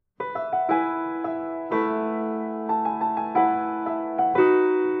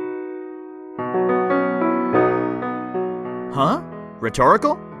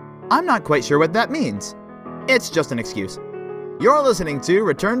Rhetorical? I'm not quite sure what that means. It's just an excuse. You're listening to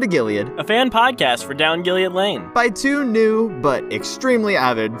Return to Gilead, a fan podcast for Down Gilead Lane, by two new but extremely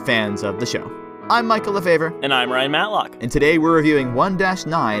avid fans of the show. I'm Michael Lefevre. And I'm Ryan Matlock. And today we're reviewing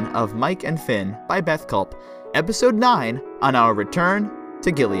 1-9 of Mike and Finn by Beth Culp, Episode 9 on our Return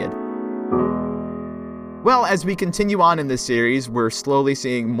to Gilead. Well, as we continue on in this series, we're slowly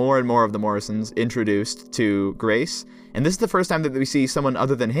seeing more and more of the Morrisons introduced to Grace. And this is the first time that we see someone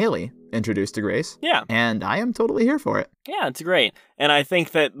other than Haley introduced to Grace. Yeah. And I am totally here for it. Yeah, it's great. And I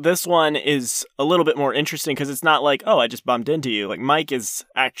think that this one is a little bit more interesting because it's not like, oh, I just bumped into you. Like, Mike is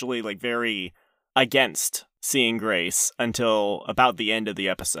actually, like, very against seeing Grace until about the end of the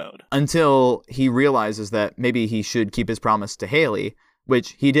episode. Until he realizes that maybe he should keep his promise to Haley,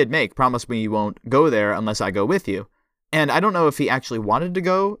 which he did make. Promise me you won't go there unless I go with you. And I don't know if he actually wanted to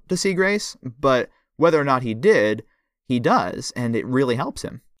go to see Grace, but whether or not he did, he does, and it really helps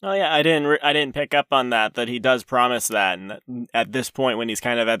him. Oh yeah, I didn't pick up on that he does promise that, and at this point when he's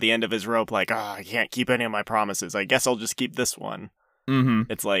kind of at the end of his rope, like, I can't keep any of my promises. I guess I'll just keep this one.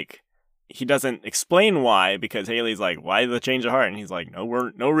 Mm-hmm. It's like he doesn't explain why, because Haley's like, why the change of heart? And he's like,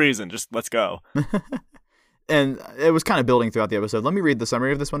 no reason, just let's go. And it was kind of building throughout the episode. Let me read the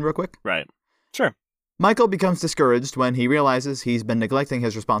summary of this one real quick. Right. Sure. Michael becomes discouraged when he realizes he's been neglecting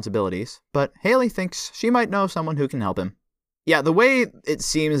his responsibilities, but Haley thinks she might know someone who can help him. Yeah, the way it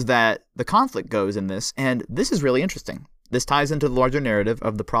seems that the conflict goes in this, and this is really interesting. This ties into the larger narrative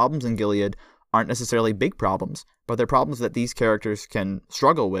of the problems in Gilead aren't necessarily big problems, but they're problems that these characters can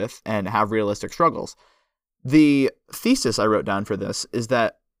struggle with and have realistic struggles. The thesis I wrote down for this is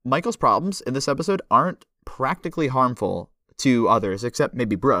that Michael's problems in this episode aren't practically harmful to others, except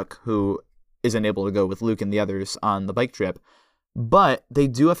maybe Brooke, who isn't able to go with Luke and the others on the bike trip, but they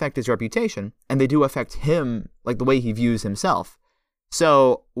do affect his reputation, and they do affect him, like the way he views himself.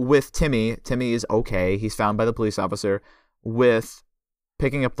 So with Timmy is okay. He's found by the police officer. With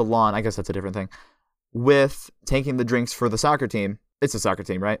picking up the lawn, I guess that's a different thing. With taking the drinks for the soccer team, it's a soccer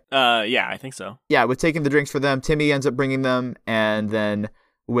team, right? Yeah, I think so. Yeah, with taking the drinks for them, Timmy ends up bringing them, and then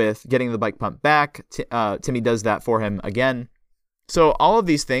with getting the bike pumped back, Timmy does that for him again. So all of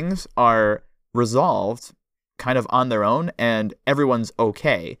these things are resolved kind of on their own, and everyone's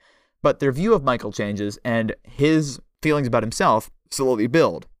okay. But their view of Michael changes, and his feelings about himself slowly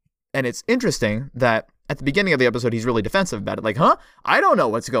build. And it's interesting that at the beginning of the episode, he's really defensive about it. Like, I don't know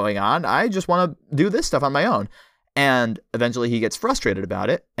what's going on. I just want to do this stuff on my own. And eventually he gets frustrated about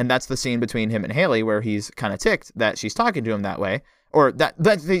it. And that's the scene between him and Haley where he's kind of ticked that she's talking to him that way. Or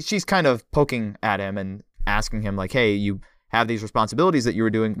that she's kind of poking at him and asking him, like, hey, you have these responsibilities that you were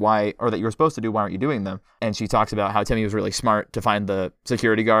doing, why, or that you were supposed to do, why aren't you doing them? And she talks about how Timmy was really smart to find the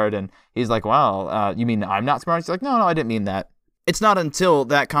security guard, and he's like, wow, you mean I'm not smart? She's like, no, I didn't mean that. It's not until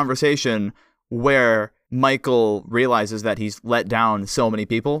that conversation where Michael realizes that he's let down so many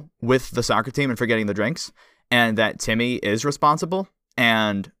people with the soccer team and forgetting the drinks, and that Timmy is responsible,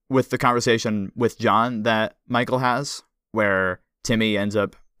 and with the conversation with John that Michael has, where Timmy ends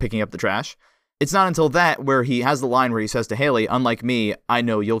up picking up the trash, it's not until that where he has the line where he says to Haley, unlike me, I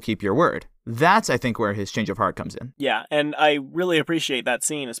know you'll keep your word. That's, I think, where his change of heart comes in. Yeah, and I really appreciate that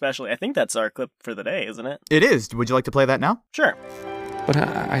scene, especially. I think that's our clip for the day, isn't it? It is. Would you like to play that now? Sure. But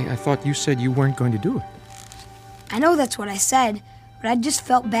I thought you said you weren't going to do it. I know that's what I said, but I just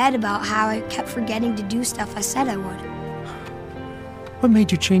felt bad about how I kept forgetting to do stuff I said I would. What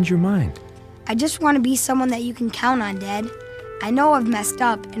made you change your mind? I just want to be someone that you can count on, Dad. I know I've messed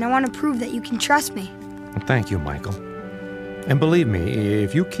up, and I want to prove that you can trust me. Well, thank you, Michael. And believe me,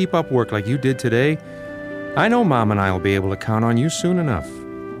 if you keep up work like you did today, I know Mom and I will be able to count on you soon enough.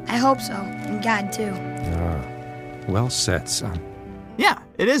 I hope so, and God too. Well said, son. Yeah,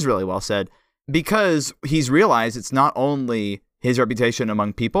 it is really well said. Because he's realized it's not only his reputation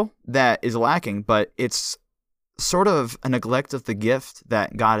among people that is lacking, but it's sort of a neglect of the gift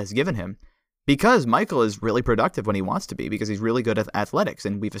that God has given him. Because Michael is really productive when he wants to be, because he's really good at athletics,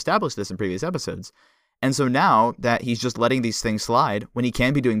 and we've established this in previous episodes. And so now that he's just letting these things slide when he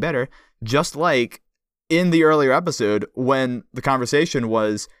can be doing better, just like in the earlier episode when the conversation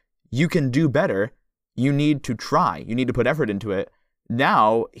was, you can do better, you need to try, you need to put effort into it.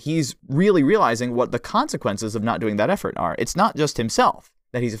 Now he's really realizing what the consequences of not doing that effort are. It's not just himself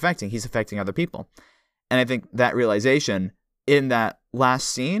that he's affecting other people. And I think that realization in that last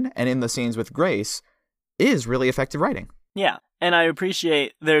scene and in the scenes with Grace is really effective writing. Yeah, and I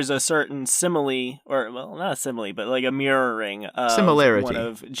appreciate there's a certain simile, or, well, not a simile, but like a mirroring of similarity. One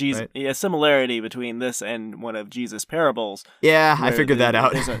of Jesus, right? Yeah, similarity between this and one of Jesus' parables. Yeah, I figured that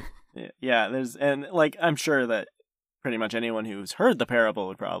out. And like, I'm sure that pretty much anyone who's heard the parable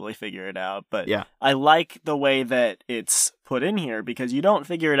would probably figure it out. But Yeah. I like the way that it's put in here because you don't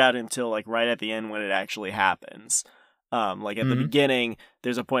figure it out until like right at the end when it actually happens. Like at the beginning,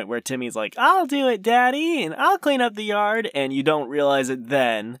 there's a point where Timmy's like, "I'll do it, Daddy, and I'll clean up the yard," and you don't realize it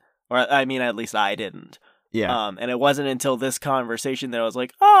then, or I mean, at least I didn't. Yeah. And it wasn't until this conversation that I was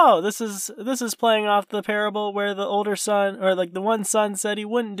like, "Oh, this is playing off the parable where the older son, or like the one son said he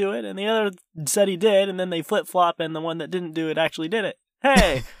wouldn't do it, and the other said he did, and then they flip flop, and the one that didn't do it actually did it.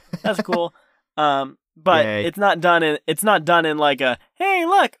 Hey, that's cool." But Yay. it's not done in like a, "Hey,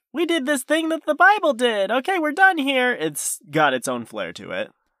 look, we did this thing that the Bible did. Okay, we're done here." It's got its own flair to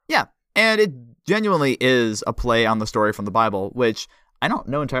it. Yeah. And it genuinely is a play on the story from the Bible, which I don't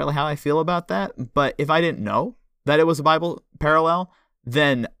know entirely how I feel about that. But if I didn't know that it was a Bible parallel,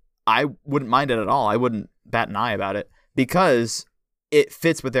 then I wouldn't mind it at all. I wouldn't bat an eye about it because it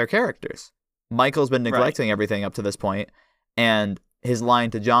fits with their characters. Michael's been neglecting everything up to this point, and his line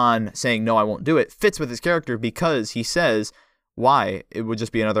to John saying, "No, I won't do it," fits with his character because he says, "Why? It would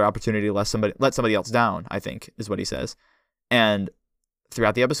just be another opportunity to let somebody else down," I think is what he says. And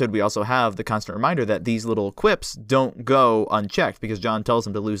throughout the episode, we also have the constant reminder that these little quips don't go unchecked because John tells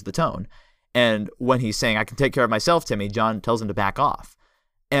him to lose the tone. And when he's saying, "I can take care of myself, Timmy," John tells him to back off.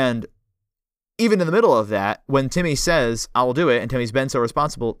 And even in the middle of that, when Timmy says, "I'll do it," and Timmy's been so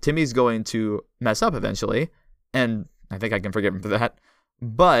responsible, Timmy's going to mess up eventually. And I think I can forgive him for that.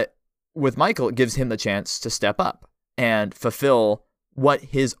 But with Michael, it gives him the chance to step up and fulfill what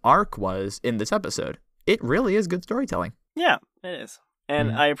his arc was in this episode. It really is good storytelling. Yeah, it is.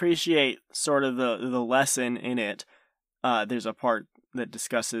 And I appreciate sort of the lesson in it. There's a part that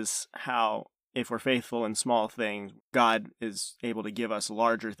discusses how if we're faithful in small things, God is able to give us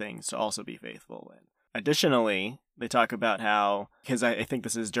larger things to also be faithful in. Additionally, they talk about how, because I think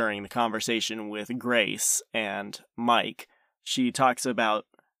this is during the conversation with Grace and Mike, she talks about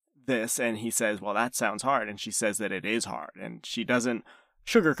this and he says, "Well, that sounds hard." And she says that it is hard. And she doesn't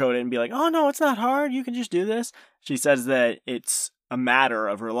sugarcoat it and be like, "Oh, no, it's not hard. You can just do this." She says that it's a matter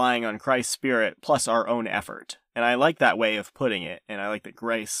of relying on Christ's Spirit plus our own effort. And I like that way of putting it. And I like that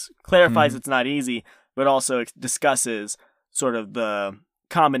Grace clarifies it's not easy, but also discusses sort of the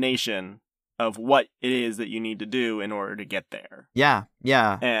combination of what it is that you need to do in order to get there. Yeah,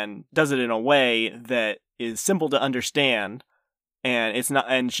 yeah. And does it in a way that is simple to understand. And it's not,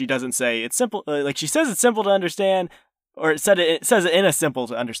 and she doesn't say it's simple, like she says it's simple to understand, or it says it in a simple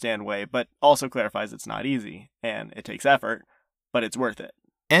to understand way, but also clarifies it's not easy and it takes effort, but it's worth it.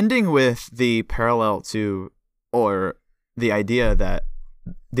 Ending with the parallel to, or the idea that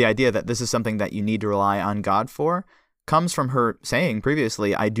this is something that you need to rely on God for, comes from her saying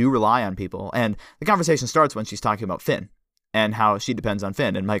previously, "I do rely on people." And the conversation starts when she's talking about Finn and how she depends on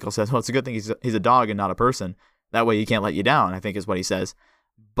Finn. And Michael says, "Well, it's a good thing he's a dog and not a person. That way he can't let you down," I think is what he says.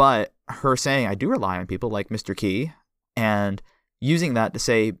 But her saying, "I do rely on people like Mr. Key," and using that to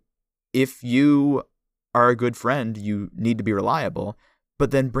say, if you are a good friend, you need to be reliable.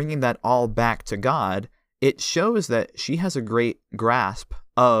 But then bringing that all back to God, it shows that she has a great grasp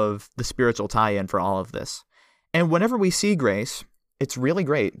of the spiritual tie-in for all of this. And whenever we see Grace, it's really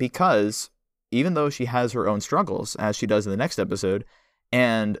great because even though she has her own struggles, as she does in the next episode,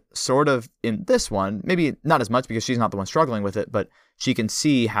 and sort of in this one, maybe not as much because she's not the one struggling with it, but she can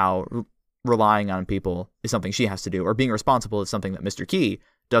see how relying on people is something she has to do, or being responsible is something that Mr. Key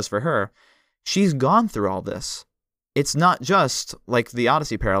does for her. She's gone through all this. It's not just like the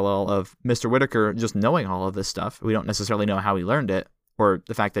Odyssey parallel of Mr. Whitaker just knowing all of this stuff. We don't necessarily know how he learned it, or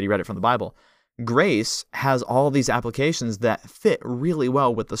the fact that he read it from the Bible. Grace has all these applications that fit really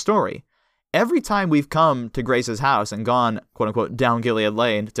well with the story. Every time we've come to Grace's house and gone, quote unquote, down Gilead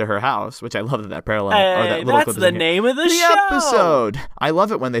Lane to her house, which I love that parallel. Hey, or that little that's clip the name of the show. Episode. I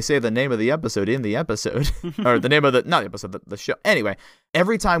love it when they say the name of the episode in the episode, or the name of not the episode, the show. Anyway,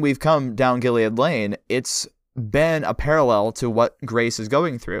 every time we've come down Gilead Lane, it's been a parallel to what Grace is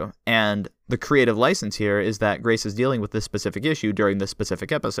going through. And the creative license here is that Grace is dealing with this specific issue during this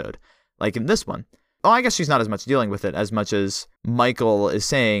specific episode. Like in this one. Oh, I guess she's not as much dealing with it as much as Michael is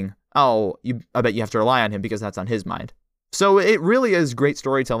saying, "Oh, I bet you have to rely on him because that's on his mind." So it really is great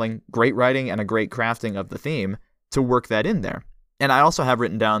storytelling, great writing, and a great crafting of the theme to work that in there. And I also have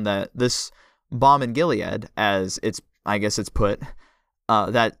written down that this Balm in Gilead, as it's put,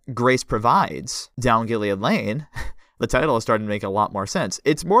 that Grace provides down Gilead Lane, the title is starting to make a lot more sense.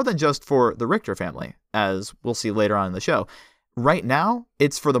 It's more than just for the Richter family, as we'll see later on in the show. Right now,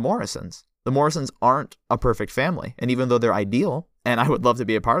 it's for the Morrisons. The Morrisons aren't a perfect family, and even though they're ideal, and I would love to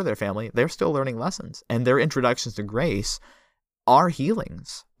be a part of their family, they're still learning lessons. And their introductions to Grace are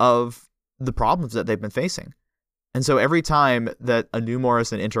healings of the problems that they've been facing. And so every time that a new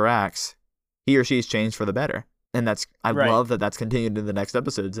Morrison interacts, he or she's changed for the better. And I love that that's continued in the next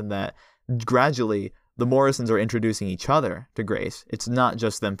episodes, and that gradually the Morrisons are introducing each other to Grace. It's not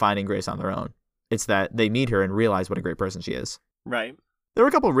just them finding Grace on their own. It's that they meet her and realize what a great person she is. Right. There were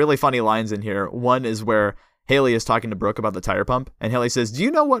a couple of really funny lines in here. One is where Haley is talking to Brooke about the tire pump, and Haley says, "Do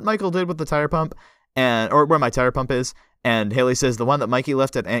you know what Michael did with the tire pump? Or where my tire pump is?" And Haley says, "The one that Mikey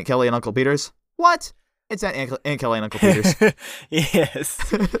left at Aunt Kelly and Uncle Peter's." What? It's at Aunt Kelly and Uncle Peter's.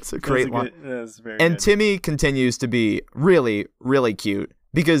 Yes. It's a great line. That was very and good. Timmy continues to be really, really cute,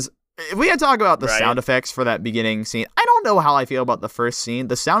 because if we had to talk about the sound effects for that beginning scene, I don't know how I feel about the first scene.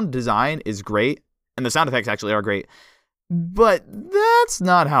 The sound design is great, and the sound effects actually are great, but that's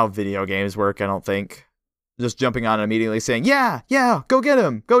not how video games work, I don't think. Just jumping on and immediately saying, yeah, go get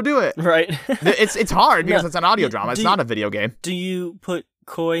him, go do it. Right. It's hard because it's an audio drama. It's not a video game. Do you put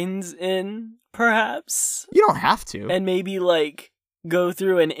coins in, perhaps? You don't have to. And maybe, like, go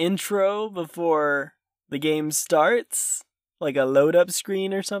through an intro before the game starts? Like a load-up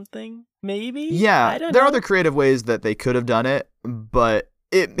screen or something? Maybe? Yeah, I don't there know. are other creative ways that they could have done it, but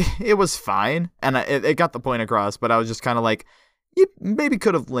it was fine, and it got the point across, but I was just kind of like, you maybe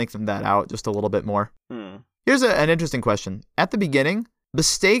could have lengthened that out just a little bit more. Here's an interesting question. At the beginning, the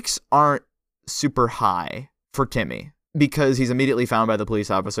stakes aren't super high for Timmy, because he's immediately found by the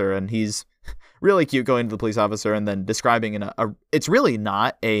police officer, and he's really cute going to the police officer and then describing it's really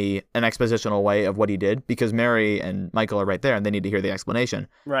not an expositional way of what he did, because Mary and Michael are right there and they need to hear the explanation.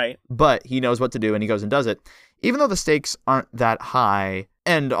 Right. But he knows what to do and he goes and does it. Even though the stakes aren't that high,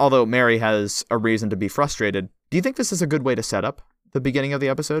 and although Mary has a reason to be frustrated, do you think this is a good way to set up the beginning of the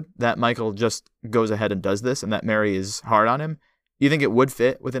episode? That Michael just goes ahead and does this and that Mary is hard on him? Do you think it would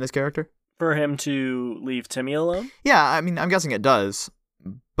fit within his character? For him to leave Timmy alone? Yeah, I mean, I'm guessing it does.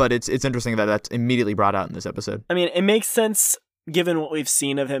 But it's interesting that that's immediately brought out in this episode. I mean, it makes sense given what we've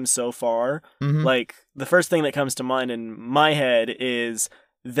seen of him so far. Mm-hmm. Like, the first thing that comes to mind in my head is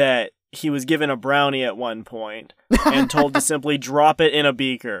that he was given a brownie at one point and told to simply drop it in a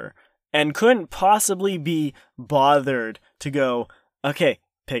beaker, and couldn't possibly be bothered to go, okay,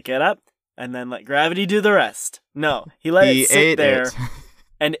 pick it up and then let gravity do the rest. No, he let it sit there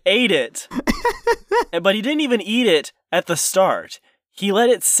and ate it. But he didn't even eat it at the start. He let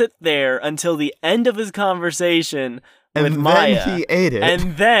it sit there until the end of his conversation with Maya. And then he ate it.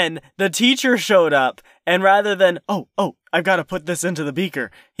 And then the teacher showed up, and rather than, oh, I've got to put this into the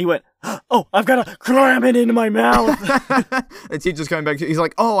beaker, he went, oh, I've got to cram it into my mouth. The teacher's coming back. He's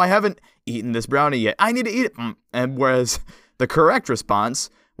like, oh, I haven't eaten this brownie yet. I need to eat it. And whereas the correct response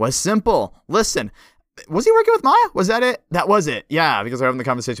was simple. Listen, was he working with Maya? Was that it? That was it. Yeah, because they're having the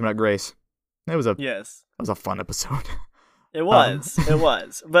conversation about Grace. It was a fun episode. It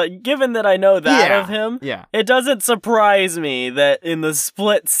was. But given that I know that of him, it doesn't surprise me that in the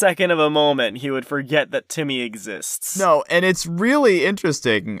split second of a moment, he would forget that Timmy exists. No, and it's really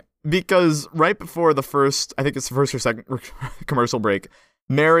interesting because right before the first, I think it's the first or second commercial break,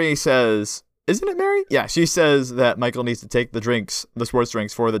 Mary says, isn't it Mary? Yeah, she says that Michael needs to take the sports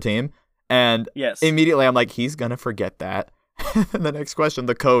drinks for the team. And immediately I'm like, he's going to forget that. And the next question,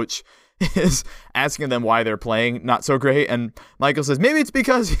 the coach is asking them why they're playing not so great, and Michael says, maybe it's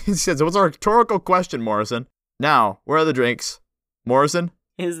because, he says, it was a rhetorical question, Morrison. Now, where are the drinks? Morrison?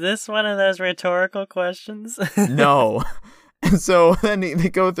 Is this one of those rhetorical questions? No. And so then they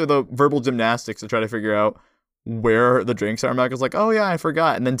go through the verbal gymnastics to try to figure out where the drinks are. Michael's like, oh yeah, I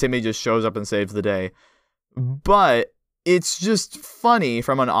forgot. And then Timmy just shows up and saves the day. But it's just funny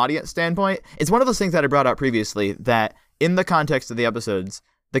from an audience standpoint. It's one of those things that I brought out previously, that in the context of the episodes,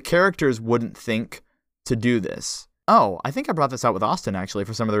 the characters wouldn't think to do this. Oh, I think I brought this out with Austin, actually,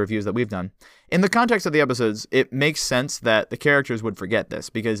 for some of the reviews that we've done. In the context of the episodes, it makes sense that the characters would forget this,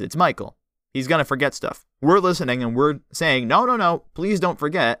 because it's Michael. He's going to forget stuff. We're listening, and we're saying, no, please don't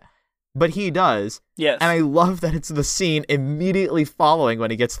forget. But he does. Yes. And I love that it's the scene immediately following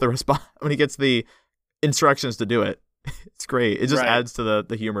when he gets the instructions to do it. It's great. It just adds to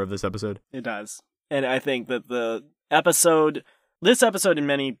the humor of this episode. It does. And I think that this episode and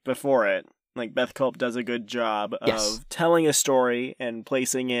many before it, like Beth Culp does a good job of telling a story and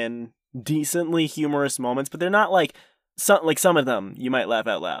placing in decently humorous moments, but they're not like some of them you might laugh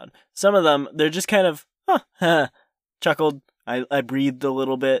out loud. Some of them, they're just kind of, chuckled. I breathed a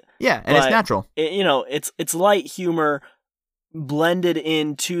little bit. Yeah, and it's natural. It's light humor blended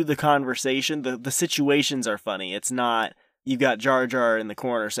into the conversation. The situations are funny. It's not, you've got Jar Jar in the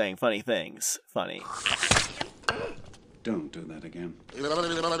corner saying funny things. Funny. Don't do that again.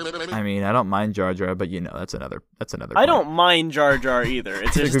 I mean, I don't mind Jar Jar, but that's another. I don't mind Jar Jar either. It's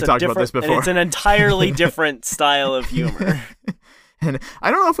I think just we've a talked different, about this before. and it's an entirely different style of humor. And I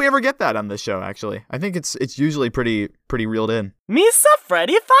don't know if we ever get that on this show, actually. I think it's usually pretty reeled in. Misa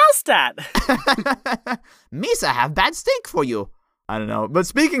Freddy Fostat. Misa have bad steak for you. I don't know. But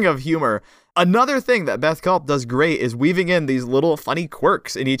speaking of humor, another thing that Beth Culp does great is weaving in these little funny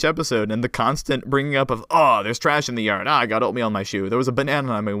quirks in each episode, and the constant bringing up of, oh, there's trash in the yard. I got oatmeal on my shoe. There was a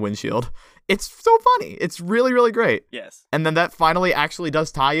banana on my windshield. It's so funny. It's really, really great. Yes. And then that finally actually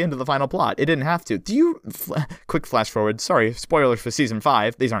does tie into the final plot. It didn't have to. Quick flash forward. Sorry, spoilers for season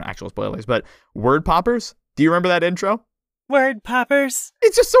 5. These aren't actual spoilers, but Word Poppers. Do you remember that intro? Word Poppers.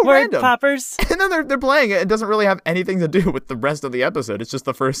 It's just so Word random. Poppers. And then they're playing it. It doesn't really have anything to do with the rest of the episode. It's just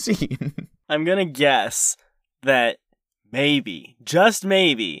the first scene. I'm going to guess that maybe, just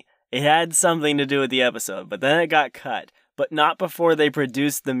maybe, it had something to do with the episode, but then it got cut. But not before they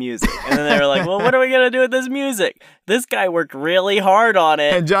produced the music. And then they were like, well, what are we going to do with this music? This guy worked really hard on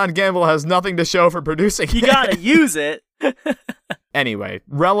it. And John Campbell has nothing to show for producing it. You got to use it. Anyway,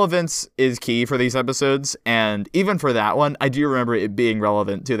 relevance is key for these episodes, and even for that one, I do remember it being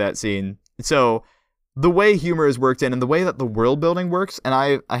relevant to that scene. So the way humor is worked in and the way that the world building works, and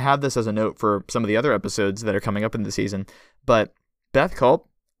I have this as a note for some of the other episodes that are coming up in the season, but Beth Culp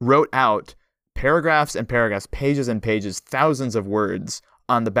wrote out paragraphs and paragraphs, pages and pages, thousands of words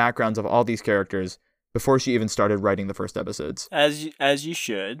on the backgrounds of all these characters before she even started writing the first episodes. As you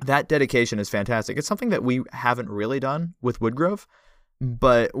should. That dedication is fantastic. It's something that we haven't really done with Woodgrove,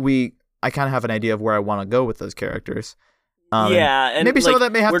 but I kind of have an idea of where I want to go with those characters. And maybe some of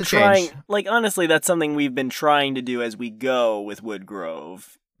that may have to change. Like, honestly, that's something we've been trying to do as we go with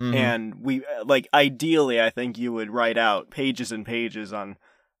Woodgrove. Mm-hmm. And we, ideally, I think you would write out pages and pages on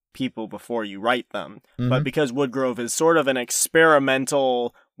people before you write them. Mm-hmm. But because Woodgrove is sort of an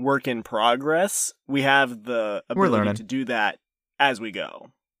experimental work in progress, we have the ability to do that as we go.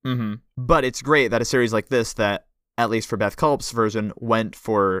 Mm-hmm. But it's great that a series like this, that at least for Beth Culp's version, went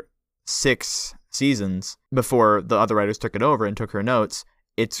for 6 seasons before the other writers took it over and took her notes.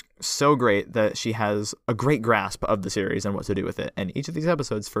 It's so great that she has a great grasp of the series and what to do with it. And each of these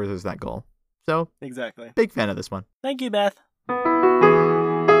episodes furthers that goal. So, exactly. Big fan of this one. Thank you, Beth.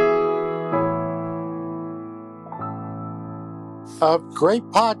 Great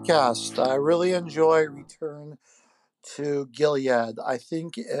podcast. I really enjoy Return to Gilead. I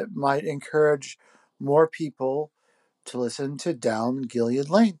think it might encourage more people to listen to Down Gilead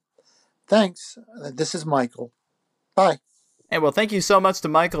Lane. Thanks. This is Michael. Bye. Hey, well, thank you so much to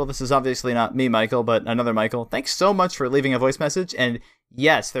Michael. This is obviously not me, Michael, but another Michael. Thanks so much for leaving a voice message. And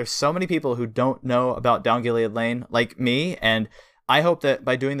yes, there's so many people who don't know about Down Gilead Lane like me, and I hope that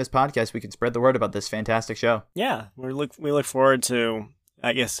by doing this podcast, we can spread the word about this fantastic show. Yeah, we look forward to,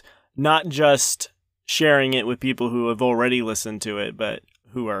 I guess, not just sharing it with people who have already listened to it, but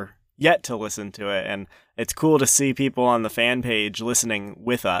who are yet to listen to it. And it's cool to see people on the fan page listening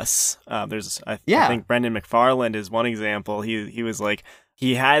with us. I think Brendan McFarland is one example. He was like,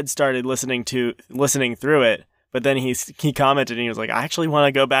 he had started listening through it, but then he commented and he was like, I actually want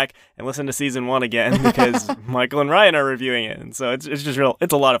to go back and listen to season 1 again because Michael and Ryan are reviewing it. And so it's just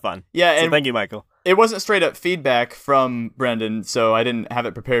it's a lot of fun. Yeah. So and thank you, Michael. It wasn't straight up feedback from Brendan, so I didn't have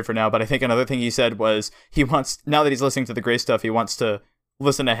it prepared for now. But I think another thing he said was now that he's listening to the Grey stuff, he wants to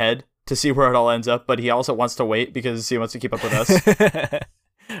listen ahead to see where it all ends up. But he also wants to wait because he wants to keep up with us.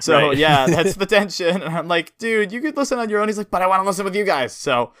 So right. Yeah, that's the tension. And I'm like, dude, you could listen on your own. He's like, but I want to listen with you guys.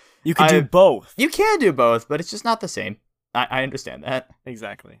 So you can do both. You can do both, but it's just not the same. I understand that.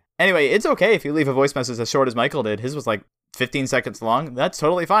 Exactly. Anyway, it's okay if you leave a voice message as short as Michael did. His was like 15 seconds long. That's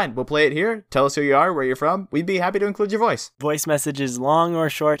totally fine. We'll play it here. Tell us who you are, where you're from. We'd be happy to include your voice. Voice messages, long or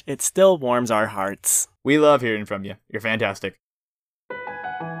short, it still warms our hearts. We love hearing from you. You're fantastic.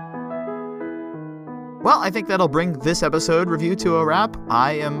 Well, I think that'll bring this episode review to a wrap.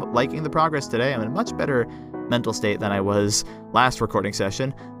 I am liking the progress today. I'm in a much better mental state than I was last recording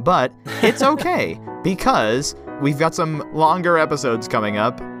session, but it's okay because we've got some longer episodes coming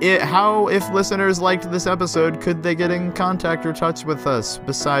up. If listeners liked this episode, could they get in contact or touch with us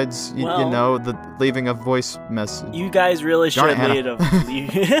besides, the leaving a voice message? You guys really should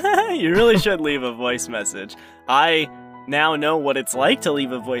you really should leave a voice message. I now know what it's like to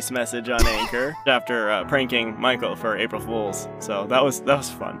leave a voice message on Anchor after pranking Michael for April Fools. So that was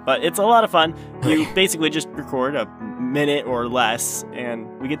fun. But it's a lot of fun. You basically just record a minute or less, and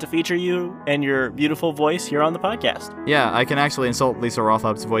we get to feature you and your beautiful voice here on the podcast. Yeah, I can actually insult Lisa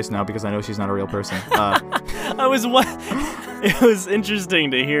Rothup's voice now because I know she's not a real person. It was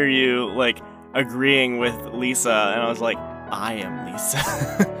interesting to hear you agreeing with Lisa, and I was like, I am Lisa.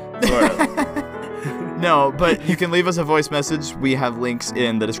 Sort of. No, but you can leave us a voice message. We have links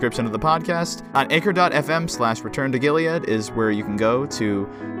in the description of the podcast. On anchor.fm/return to Gilead is where you can go to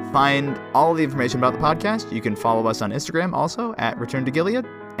find all the information about the podcast. You can follow us on Instagram also at Return to Gilead.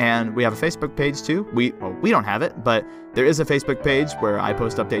 And we have a Facebook page too. We don't have it, but there is a Facebook page where I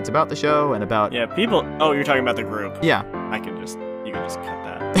post updates about the show and about... Yeah, people... Oh, you're talking about the group. Yeah. You can just cut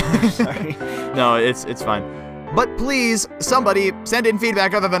that. Sorry. No, it's fine. But please, somebody send in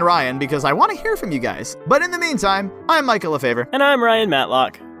feedback other than Ryan, because I want to hear from you guys. But in the meantime, I'm Michael Lefevre. And I'm Ryan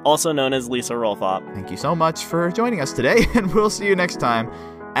Matlock, also known as Lisa Rolfop. Thank you so much for joining us today, and we'll see you next time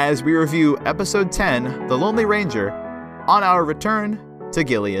as we review Episode 10, The Lonely Ranger, on our return to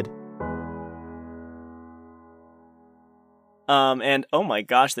Gilead. And oh my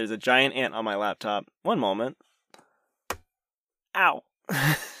gosh, there's a giant ant on my laptop. One moment. Ow.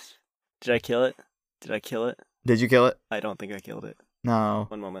 Did I kill it? Did you kill it? I don't think I killed it. No.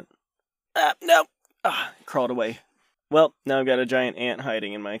 One moment. No. It crawled away. Well, now I've got a giant ant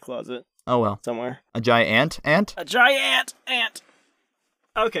hiding in my closet. Oh well. Somewhere. A giant ant? A giant ant!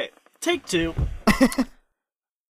 Okay, take 2.